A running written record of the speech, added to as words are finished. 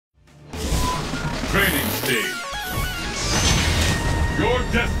training stage. Your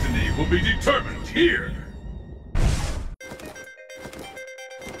destiny will be determined here.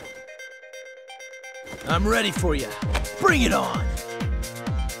 I'm ready for you. Bring it on!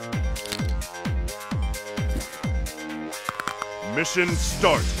 Mission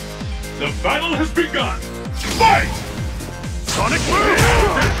start. The battle has begun. Fight! Sonic Boom!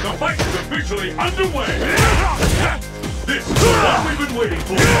 The fight is officially underway. This is what we've been waiting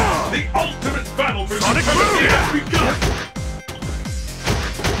for. The ultimate battle for Sonic supremacy Boom! has begun.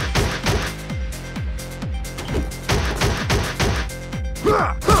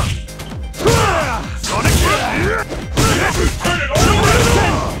 Sonic Boom! This is turn it all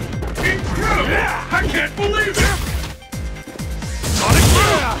around. Incredible! I can't believe it. Sonic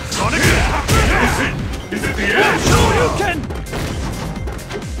Boom! Sonic Boom! Is it the end? Shoryuken!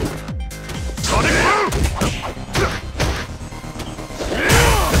 Sonic Boom!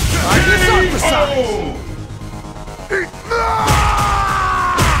 I guess I'm the size!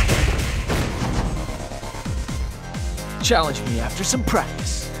 Challenge me after some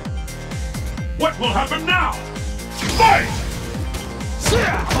practice. What will happen now? Fight!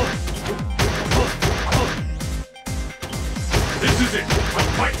 This is it. A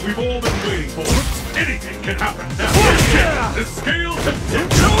fight we've all been waiting for. Anything can happen now. The scales have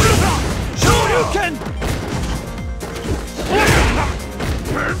tipped. Shoryuken!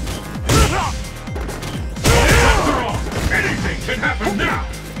 After all, anything can happen now.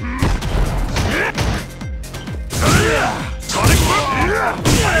 Sonic Boom!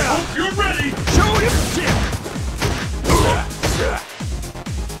 I hope you're ready.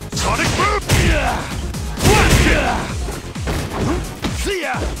 Sonic Boom! See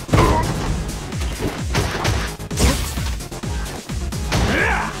ya!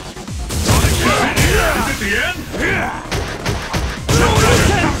 Is it the end?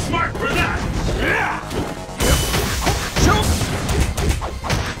 Shoryuken! How smart for that?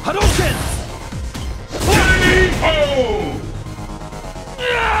 Hadouken! Oh!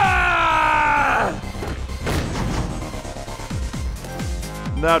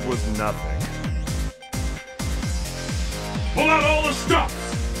 That was nothing. Pull out all the stops.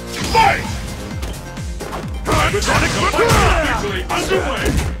 Fight! Sonic The fight is officially underway.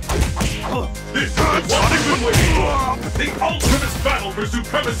 This is what we've been waiting for. The ultimate battle for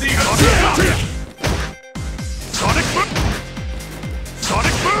supremacy has begun. Sonic Boom!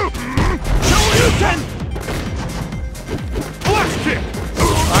 Sonic Boom! Shoryuken! Flash kick!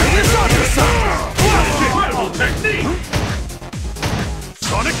 I guess I'm the size! Incredible technique.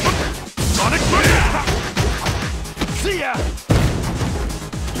 Sonic Boom! Sonic Boom! See ya!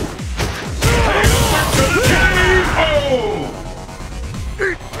 Oh!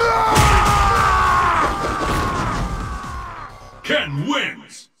 Ken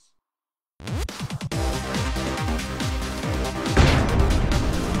wins!